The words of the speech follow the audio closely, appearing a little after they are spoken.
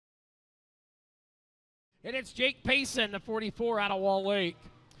And it's Jake Payson, the 44 out of Wall Lake.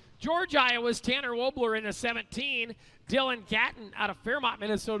 George, Iowa's Tanner Wobler in the 17. Dylan Gatton out of Fairmont,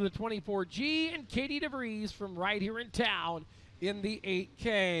 Minnesota, the 24G. And Katie DeVries from right here in town in the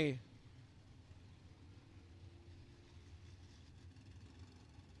 8K.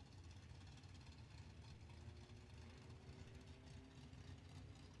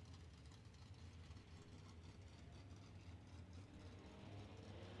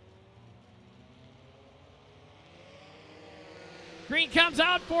 Green comes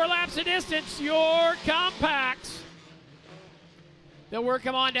out, 4 laps of distance, your compacts. They'll work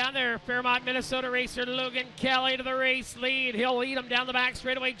him on down there. Fairmont, Minnesota racer Logan Kelly to the race lead. He'll lead him down the back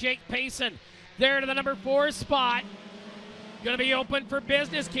straightaway. Jake Payson there to the number 4 spot. Going to be open for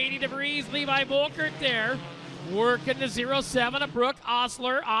business. Katie DeVries, Levi Volkert there. Working the 07 of Brooke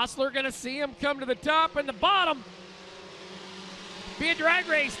Osler. Osler going to see him come to the top and the bottom. Be a drag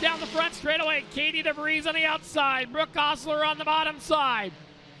race down the front straightaway. Katie DeVries on the outside. Brooke Osler on the bottom side.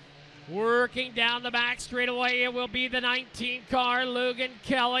 Working down the back straightaway, it will be the 19 car, Logan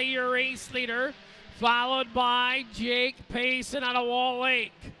Kelly, your race leader, followed by Jake Payson out of Wall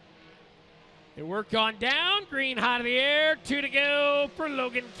Lake. They work on down, green high to the air, 2 to go for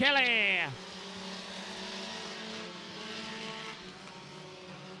Logan Kelly.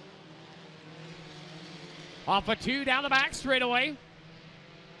 Off a 2 down the back straightaway.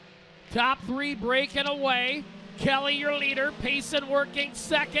 Top 3 breaking away. Kelly, your leader. Payson working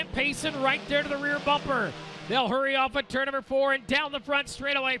second. Payson right there to the rear bumper. They'll hurry off at turn number 4 and down the front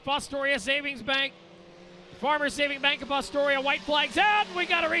straightaway. Fostoria Savings Bank. Farmers Saving Bank of Fostoria. White flags out. We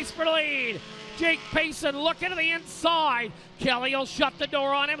got a race for the lead. Jake Payson looking to the inside. Kelly will shut the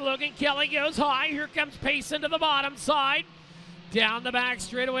door on him. Logan Kelly goes high. Here comes Payson to the bottom side. Down the back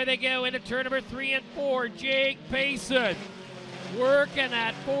straightaway they go into turn number 3 and 4. Jake Payson working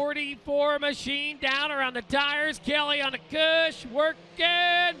that 44 machine down around the tires. Kelly on the cush,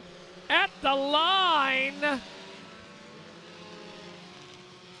 working at the line.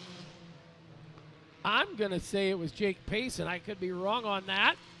 I'm going to say it was Jake Payson. I could be wrong on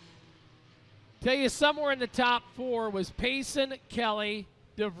that. Tell you somewhere in the top 4 was Payson, Kelly,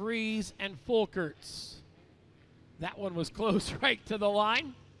 DeVries, and Fulkerts. That one was close right to the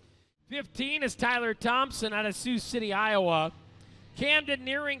line. 15 is Tyler Thompson out of Sioux City, Iowa. Camden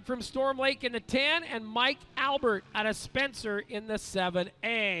Nearing from Storm Lake in the 10, and Mike Albert out of Spencer in the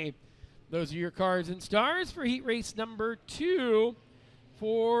 7A. Those are your cars and stars for heat race number 2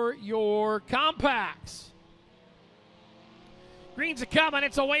 for your compacts. Green's a coming,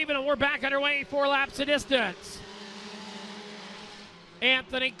 it's a waving, and we're back underway, 4 laps of distance.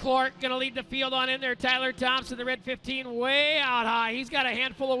 Anthony Clark going to lead the field on in there. Tyler Thompson, the red 15, way out high. He's got a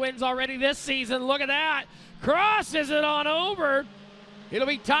handful of wins already this season. Look at that. Crosses it on over. It'll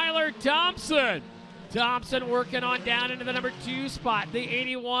be Tyler Thompson. Thompson working on down into the number 2 spot. The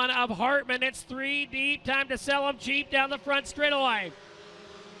 81 of Hartman. It's 3 deep. Time to sell them cheap down the front straightaway.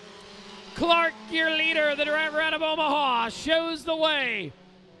 Clark, your leader, the driver out of Omaha, shows the way.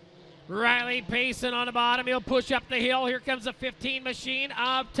 Riley Payson on the bottom. He'll push up the hill. Here comes the 15 machine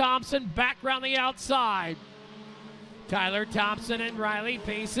of Thompson back around the outside. Tyler Thompson and Riley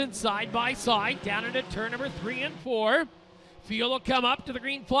Payson side by side down into turn number 3 and 4. Field will come up to the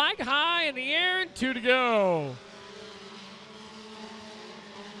green flag, high in the air, and 2 to go.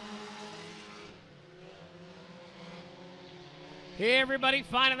 Everybody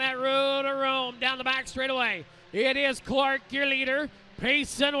finding that road to Rome down the back straightaway. It is Clark, your leader.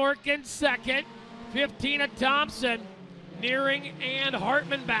 Payson working second. 15 of Thompson. Nearing and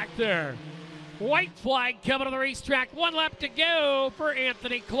Hartman back there. White flag coming to the racetrack. 1 lap to go for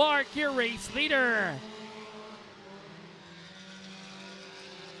Anthony Clark, your race leader.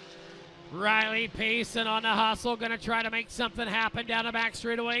 Riley Payson on the hustle. Going to try to make something happen down the back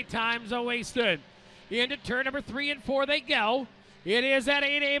straightaway. Time's wasted. Into turn number 3 and 4 they go. It is that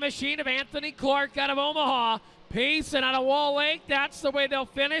 8A machine of Anthony Clark out of Omaha. Payson out of Wall Lake. That's the way they'll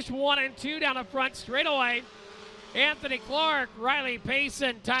finish. 1 and 2 down the front straightaway. Anthony Clark, Riley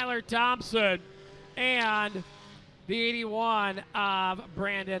Payson, Tyler Thompson, and the 81 of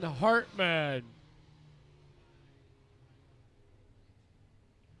Brandon Hartman.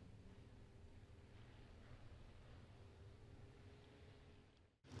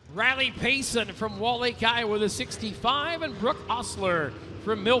 Riley Payson from Wall Lake, Iowa, the 65, and Brooke Osler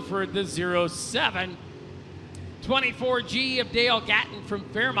from Milford, the 07. 24G of Dale Gatton from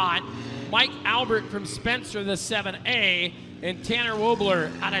Fairmont, Mike Albert from Spencer, the 7A, and Tanner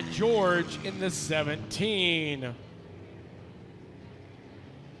Wobler out of George in the 17.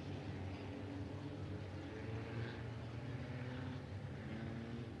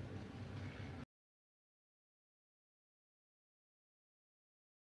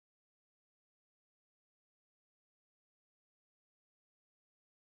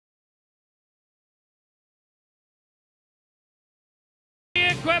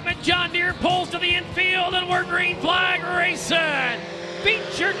 equipment. John Deere pulls to the infield, and we're green flag racing.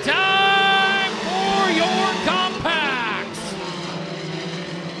 Feature time for your compacts.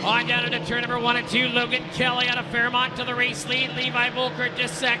 On down into turn number 1 and 2, Logan Kelly out of Fairmont to the race lead. Levi Volkert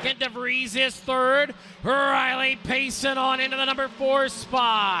just second. DeVries is third. Riley Payson on into the number 4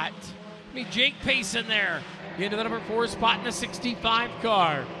 spot. Jake Payson there into the number 4 spot in the 65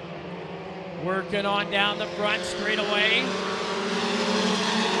 car. Working on down the front straightaway.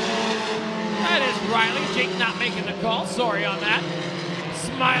 That is Riley. Jake not making the call. Sorry on that.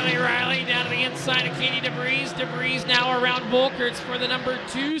 Smiley Riley down to the inside of Katie DeVries. DeVries now around Volkerts for the number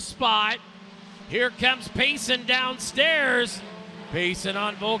 2 spot. Here comes Payson downstairs. Payson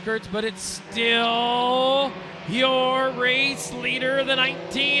on Volkerts, but it's still your race leader, the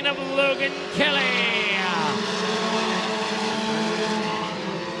 19 of Logan Kelly.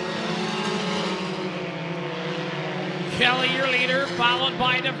 Kelly, your leader, followed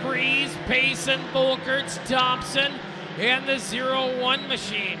by DeVries, Payson, Volkerts, Thompson, and the 0-1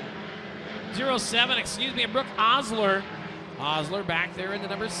 machine. 0-7, excuse me, and Brooke Osler. Osler back there in the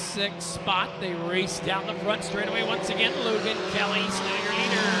number 6 spot. They race down the front straightaway once again. Logan Kelly, still your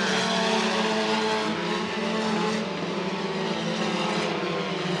leader.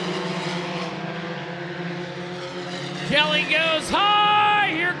 Kelly goes high.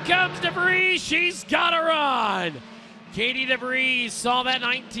 Here comes DeVries. She's got to run. Katie DeVries saw that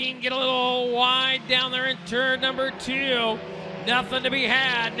 19 get a little wide down there in turn number 2. Nothing to be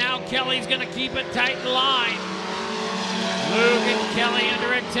had. Now Kelly's going to keep it tight in line. Logan Kelly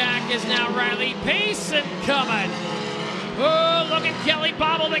under attack is now Riley Payson coming. Oh, Logan Kelly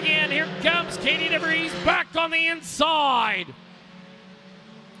bobbled again. Here comes Katie DeVries back on the inside.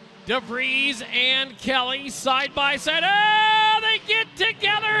 DeVries and Kelly side by side. Oh, they get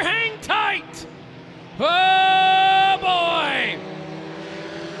together. Hang tight. Oh, boy.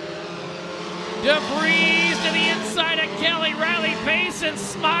 DeVries to the inside of Kelly. Riley Payson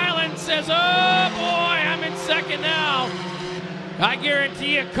smiling, says, oh, boy, I'm in second now. I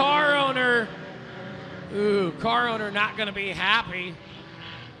guarantee a car owner not going to be happy.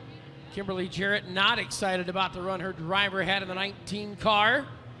 Kimberly Jarrett not excited about the run her driver had in the 19 car.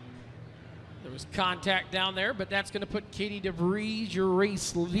 There was contact down there, but that's going to put Katie DeVries, your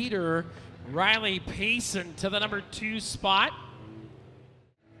race leader, Riley Payson to the number 2 spot.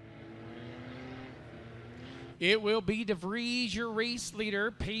 It will be DeVries, your race leader,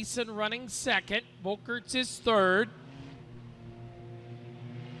 Payson running second, Volkerts is third.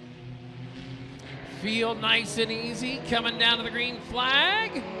 Field nice and easy, coming down to the green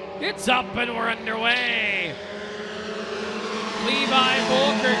flag. It's up and we're underway. Levi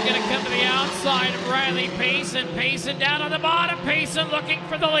Volkert going to come to the outside of Riley Payson. Payson down on the bottom. Payson looking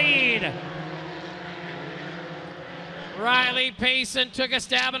for the lead. Riley Payson took a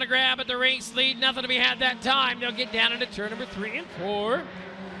stab and a grab at the race lead. Nothing to be had that time. They'll get down into turn number 3 and 4.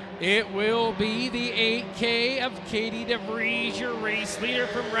 It will be the 8K of Katie DeVries, your race leader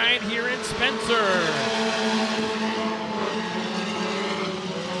from right here in Spencer.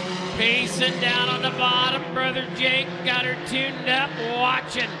 Payson down on the bottom. Brother Jake got her tuned up,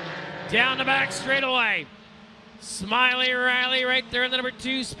 watching. Down the back straightaway. Smiley Riley right there in the number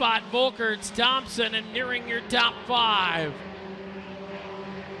 2 spot. Volkerts, Thompson, and nearing your top 5.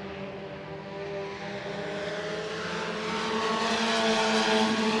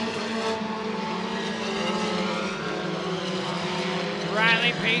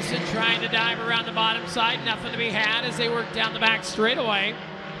 Riley Payson trying to dive around the bottom side. Nothing to be had as they work down the back straightaway.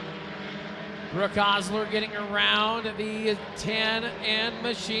 Brooke Osler getting around the 10 and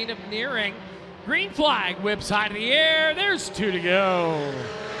machine of nearing. Green flag whips high to the air. There's 2 to go.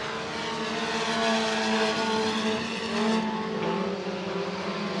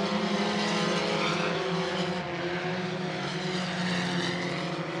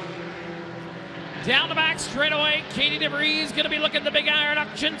 Down the back straightaway, Katie DeVries going to be looking at the big iron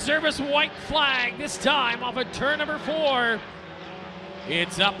auction service white flag, this time off of turn number 4.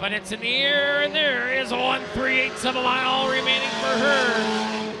 It's up and it's in the air, and there is 1 3/8 of a mile remaining for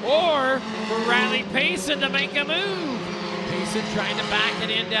her. Or for Riley Payson to make a move. Payson trying to back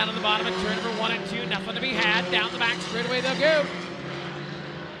it in down to the bottom of turn number 1 and 2. Nothing to be had. Down the back straightaway they'll go.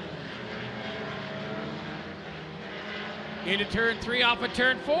 Into turn 3 off of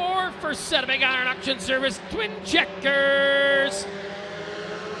turn 4. First set of big iron auction service. Twin checkers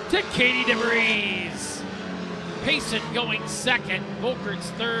to Katie DeVries. Payson going second. Volkerts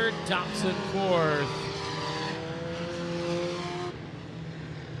third. Thompson fourth.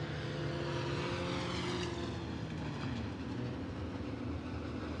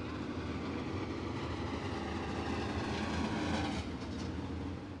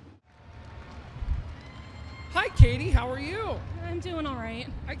 Hi, Katie. How are you? I'm doing all right.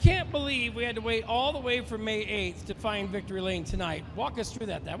 I can't believe we had to wait all the way from May 8th to find Victory Lane tonight. Walk us through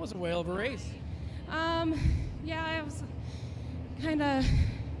that. That was a whale of a race. Yeah, I was kind of,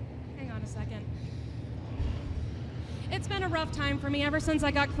 hang on a second. It's been a rough time for me ever since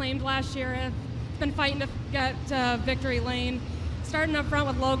I got claimed last year. I've been fighting to get Victory Lane. Starting up front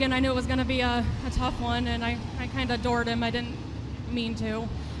with Logan, I knew it was going to be a tough one, and I kind of adored him. I didn't mean to.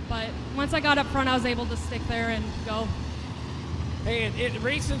 But once I got up front, I was able to stick there and go. Hey,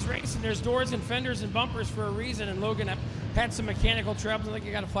 racing's racing. There's doors and fenders and bumpers for a reason, and Logan had some mechanical troubles. I think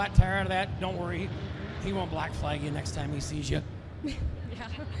you got a flat tire out of that. Don't worry. He won't black flag you next time he sees you. Yeah.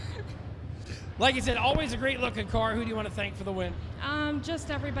 Like you said, always a great-looking car. Who do you want to thank for the win?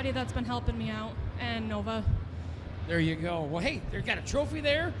 Just everybody that's been helping me out, and Nova. There you go. Well, hey, they've got a trophy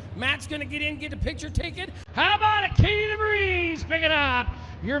there. Matt's going to get in, get a picture taken. How about a Katie DeVries picking up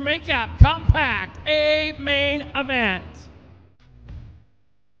your makeup compact A main event?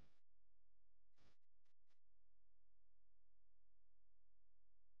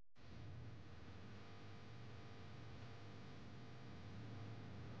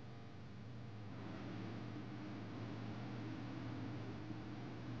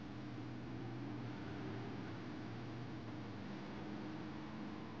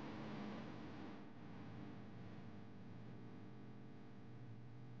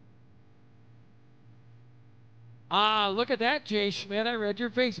 Look at that, Jay Schmidt. I read your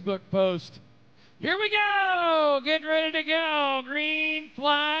Facebook post. Here we go. Getting ready to go. Green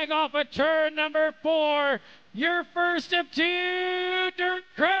flag off of turn number 4. Your first of 2 Dirt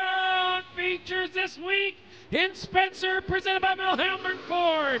Crown features this week in Spencer, presented by Milhelmer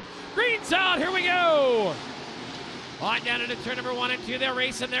Ford. Green's out. Here we go. On down into turn number 1 and 2. They're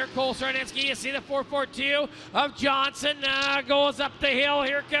racing there. Cole Sarninski. You see the 442 of Johnson goes up the hill.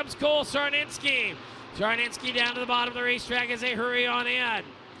 Here comes Cole Sarninski. Sarninski down to the bottom of the racetrack as they hurry on in.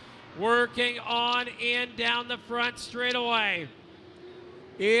 Working on in down the front straightaway.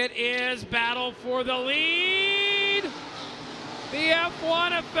 It is battle for the lead. The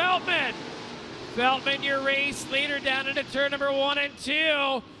F1 of Feltman. Feltman, your race leader, down into turn number 1 and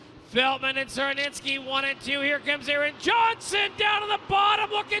 2. Feltman and Sarninski 1 and 2. Here comes Aaron Johnson down to the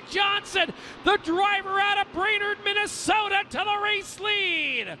bottom. Look at Johnson, the driver out of Brainerd, Minnesota, to the race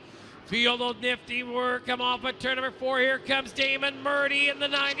lead. Fielded nifty work. Come off at turn number 4. Here comes Damon Murdy in the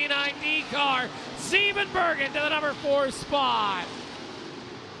 99D car. Siebenbergen to the number 4 spot.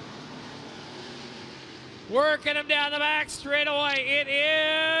 Working him down the back straightaway. It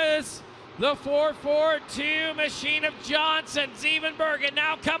is the 442 machine of Johnson. Siebenbergen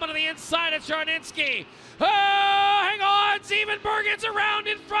now coming to the inside of Sarninski. Oh, hang on. Siebenbergen's around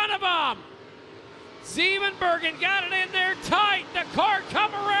in front of him. Siebenbergen got it in there tight. The car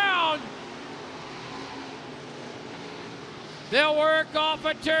come around. They'll work off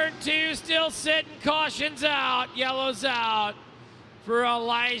of turn 2, still sitting. Caution's out. Yellow's out for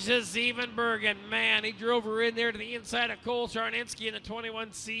Elijah Siebenbergen. Man, he drove her in there to the inside of Cole Sarninski in the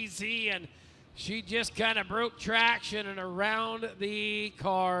 21CZ, and she just kind of broke traction, and around the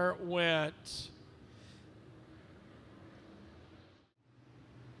car went.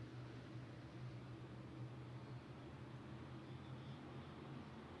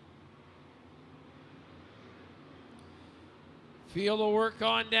 Field will work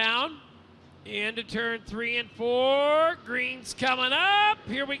on down into turn 3 and 4. Green's coming up.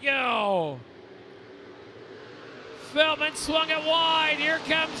 Here we go. Feldman swung it wide. Here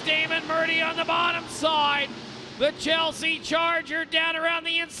comes Damon Murdy on the bottom side. The Chelsea Charger down around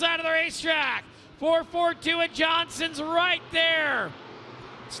the inside of the racetrack. 442 at Johnson's right there.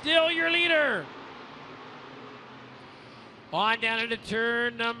 Still your leader. On down into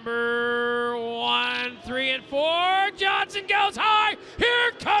turn number 1, 3, and 4. Johnson goes high.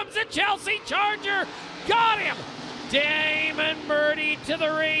 Here comes the Chelsea Charger. Got him. Damon Murdy to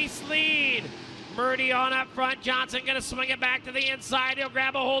the race lead. Murdy on up front. Johnson going to swing it back to the inside. He'll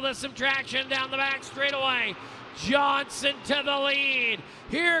grab a hold of some traction down the back straightaway. Johnson to the lead.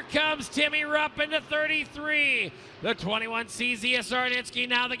 Here comes Timmy Rupp into 33. The 21CZ of Sarninski,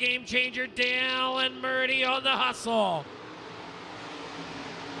 now the game changer. Dalen Murdy on the hustle.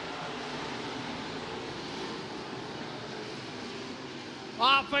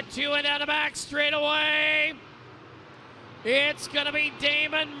 Off a 2 and down the back straightaway. It's going to be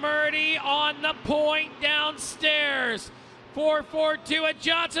Damon Murdy on the point downstairs. 442 at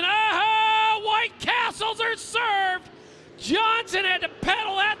Johnson. Oh, White Castles are served. Johnson had to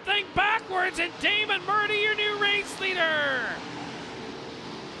pedal that thing backwards, and Damon Murdy, your new race leader.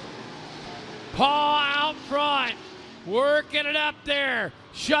 Paul out front. working it up there.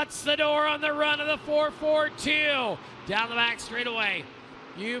 Shuts the door on the run of the 442. Down the back straightaway.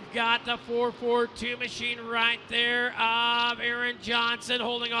 You've got the 442 machine right there of Aaron Johnson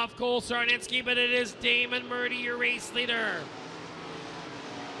holding off Cole Sarninski, but it is Damon Murdy, your race leader.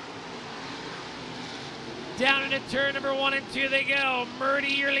 Down into turn number 1 and 2 they go. Murdy,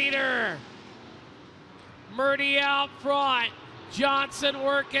 your leader. Murdy out front. Johnson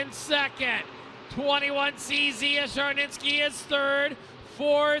working second. 21 CZ is Sarninski is third.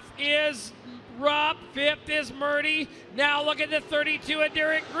 Fourth is Rupp. Fifth is Murdy. Now look at the 32 of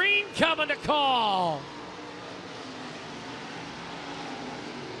Derek Green coming to call.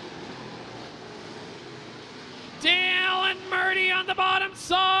 Dale and Murdy on the bottom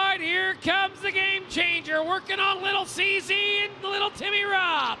side. Here comes the game changer. Working on little CZ and little Timmy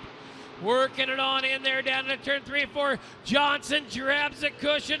Rupp. Working it on in there down to turn 3 and 4. Johnson grabs the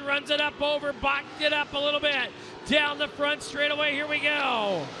cushion, runs it up over, backed it up a little bit. Down the front straightaway, here we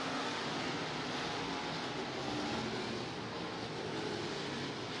go.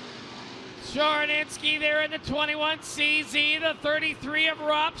 Sarninski there in the 21 CZ, the 33 of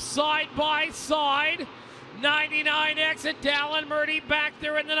Rupp, side by side. 99 exit, Dallin Murdy back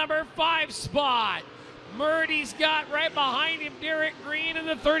there in the number 5 spot. Murdy's got right behind him Derek Green in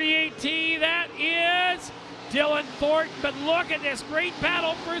the 38T. That is Dylan Thornton, but look at this great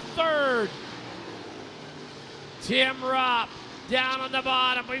battle for third. Tim Rupp down on the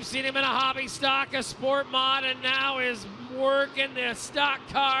bottom. We've seen him in a hobby stock, a sport mod, and now is working the stock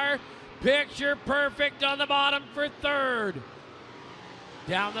car. Picture perfect on the bottom for third.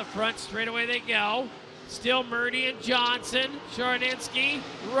 Down the front straightaway they go. Still Murdy and Johnson, Sarninski,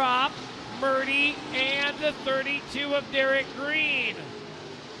 Rupp, Murdy, and the 32 of Derek Green.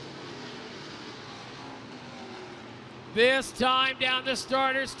 This time down the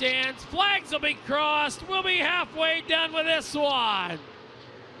starter stands. Flags will be crossed. We'll be halfway done with this one.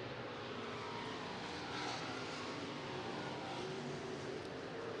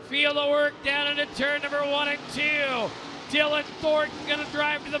 Field of work down into turn number 1 and 2. Dylan Thornton gonna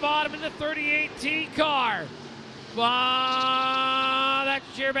drive to the bottom in the 38T car.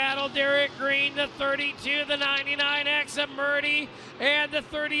 That's your battle, Derek Green, the 32, the 99X of Murdy, and the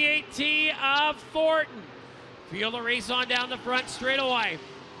 38T of Thornton. Field the race on down the front straightaway.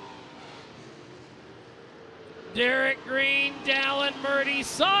 Derek Green, Dallin Murdy,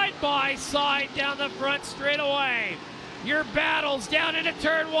 side by side down the front straightaway. Your battles down into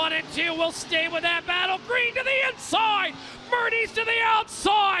turn 1 and 2. We'll stay with that battle. Green to the inside. Murdy's to the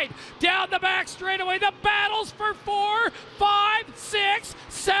outside. Down the back straightaway. The battles for 4, 5, 6,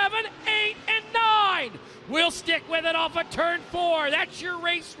 7, 8, and 9. We'll stick with it off of turn 4. That's your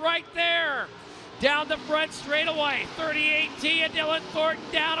race right there. Down the front straightaway. 38T and Dylan Thornton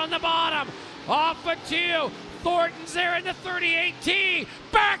down on the bottom. Off of 2. Thornton's there in the 38T.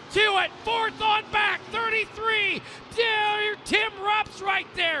 Back to it. Fourth on back. 33. Tim Rupp's right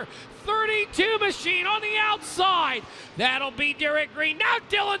there. 32 machine on the outside. That'll be Derek Green. Now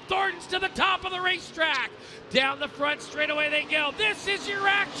Dylan Thornton's to the top of the racetrack. Down the front straightaway they go. This is your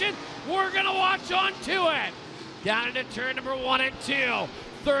action. We're going to watch on to it. Down into turn number 1 and 2.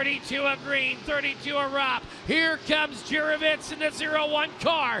 32 of Green, 32 of Rupp. Here comes Jurovitz in the 01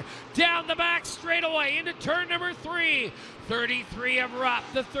 car. Down the back straightaway into turn number 3. 33 of Rupp,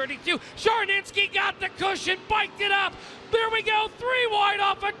 the 32. Sarninski got the cushion, biked it up. There we go, 3 wide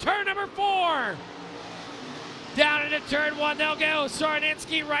off of turn number 4. Down into turn 1 they'll go.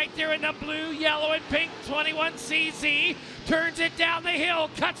 Sarninski right there in the blue, yellow, and pink 21 CZ. Turns it down the hill,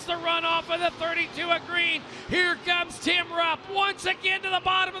 cuts the run off of the 32 of Green. Here comes Tim Rupp once again to the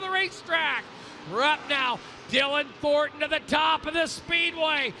bottom of the racetrack. Rupp now, Dylan Thornton to the top of the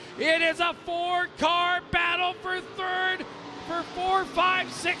Speedway. It is a 4-car battle for third for 4,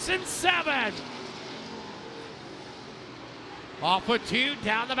 5, 6, and 7. Off of 2,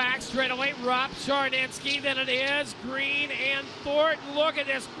 down the back straightaway, Rupp, Sarninski, then it is Green and Thornton. Look at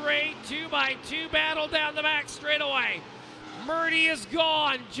this great 2x2 battle down the back straightaway. Murdy is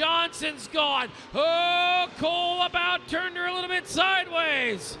gone, Johnson's gone. Oh, Cole about turned her a little bit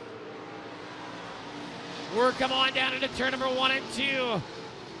sideways. Work him on down into turn number 1 and 2.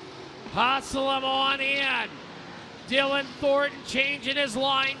 Hustle him on in. Dylan Thornton changing his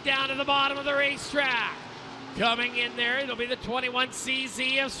line down to the bottom of the racetrack. Coming in there, it'll be the 21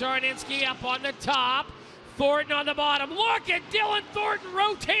 CZ of Sarninski up on the top. Thornton on the bottom. Look at Dylan Thornton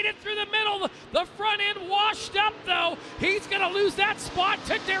rotated through the middle. The front end washed up, though. He's going to lose that spot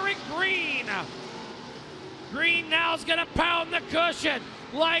to Derek Green. Green now is going to pound the cushion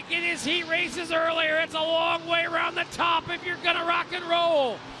like in his heat races earlier. It's a long way around the top if you're going to rock and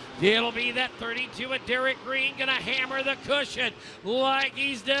roll. It'll be that 32 of Derek Green gonna hammer the cushion like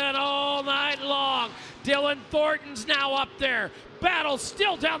he's done all night long. Dylan Thornton's now up there. Battle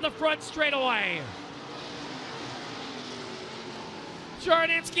still down the front straightaway.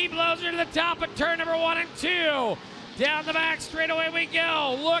 Jardinsky blows her to the top of turn number 1 and 2. Down the back straightaway we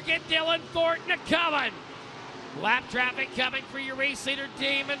go. Look at Dylan Thornton coming. Lap traffic coming for your race leader,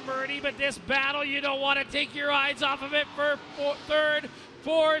 Damon Murdy, but this battle, you don't want to take your eyes off of it for third,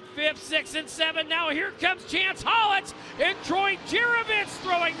 fourth, fifth, sixth, and seven. Now here comes Chance Hollins and Troy Jirovitz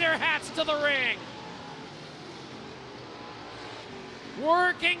throwing their hats to the ring.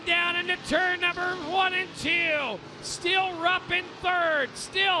 Working down into turn number 1 and 2. Still Rupp in third.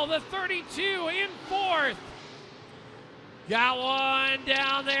 Still the 32 in fourth. Got one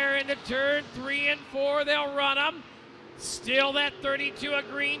down there into turn 3 and 4. They'll run them. Still that 32 of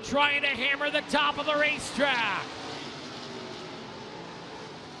Green trying to hammer the top of the racetrack.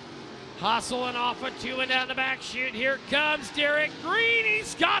 Hustling off a 2 and down the back chute. Here comes Derek Green.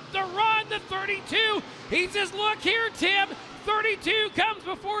 He's got the run, the 32. He says, look here, Tim. 32 comes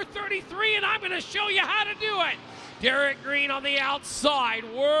before 33, and I'm going to show you how to do it. Derek Green on the outside,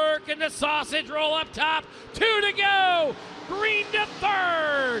 working the sausage roll up top. 2 to go. Green to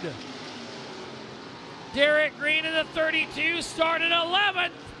third. Derek Green in the 32 started 11th.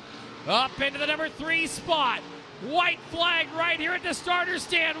 Up into the number 3 spot. White flag right here at the starter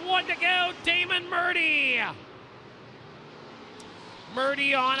stand. 1 to go. Damon Murdy.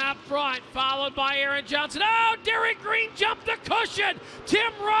 Murdy on up front, followed by Aaron Johnson. Oh, Derek Green jumped the cushion.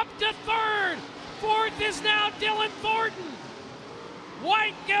 Tim Rupp to third. Fourth is now Dylan Thornton.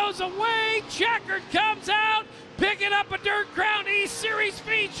 White goes away. Checkered comes out. Picking up a Dirt Crown East Series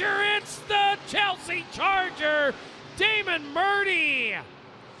feature. It's the Chelsea Charger, Damon Murdy.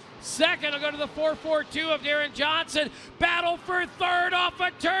 Second will go to the 442 of Darren Johnson. Battle for third off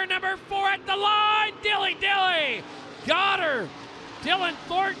of turn number 4 at the line. Dilly. Got her. Dylan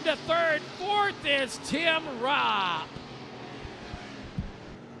Thornton to third. Fourth is Tim Rupp.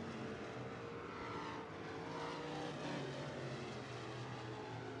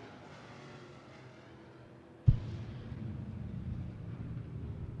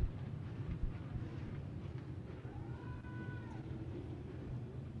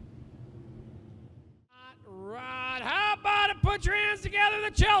 Right. How about it? Put your hands together.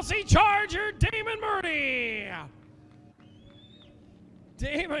 The Chelsea Charger, Damon Murdy.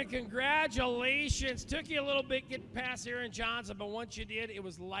 Damon, congratulations. Took you a little bit getting past Aaron Johnson, but once you did, it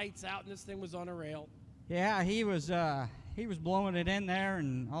was lights out, and this thing was on a rail. Yeah, he was blowing it in there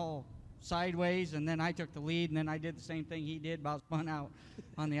and all sideways, and then I took the lead, and then I did the same thing he did, about spun out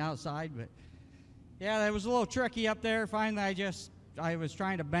on the outside. But yeah, it was a little tricky up there. Finally, I was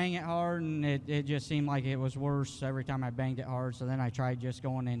trying to bang it hard, and it just seemed like it was worse every time I banged it hard. So then I tried just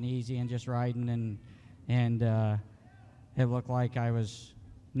going in easy and just riding, and it looked like I was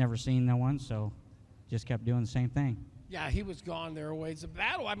never seen no one, so just kept doing the same thing. Yeah, he was gone there a ways. The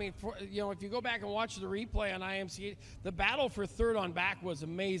battle, I mean, if you go back and watch the replay on IMCA, the battle for third on back was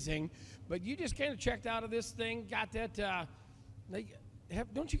amazing. But you just kind of checked out of this thing, got that.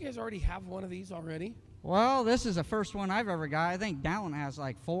 Don't you guys already have one of these already? Well, this is the first one I've ever got. I think Dallin has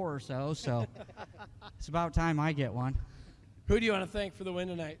like 4 or so it's about time I get one. Who do you want to thank for the win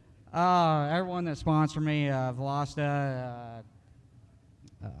tonight? Everyone that sponsored me, Velosta.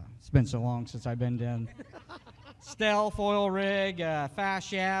 It's been so long since I've been down. Stealth, Oil Rig, Fast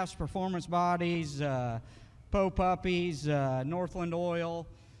Shafts, Performance Bodies, Po Puppies, Northland Oil.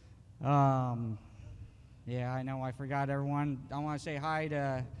 Yeah, I know I forgot everyone. I want to say hi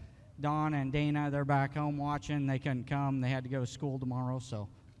to Don and Dana. They're back home watching. They couldn't come. They had to go to school tomorrow, so.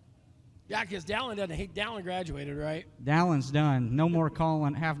 Yeah, because Dallin graduated, right? Dallin's done. No more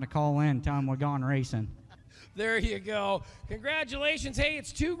having to call in, tell him we're gone racing. There you go. Congratulations. Hey,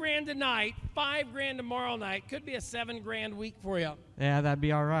 it's $2,000 tonight, $5,000 tomorrow night. Could be a $7,000 week for you. Yeah, that'd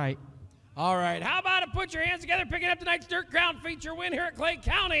be all right. All right. How about it? Put your hands together, picking up tonight's Dirt Crown feature win here at Clay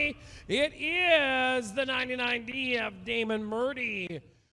County. It is the 99D of Damon Murdy.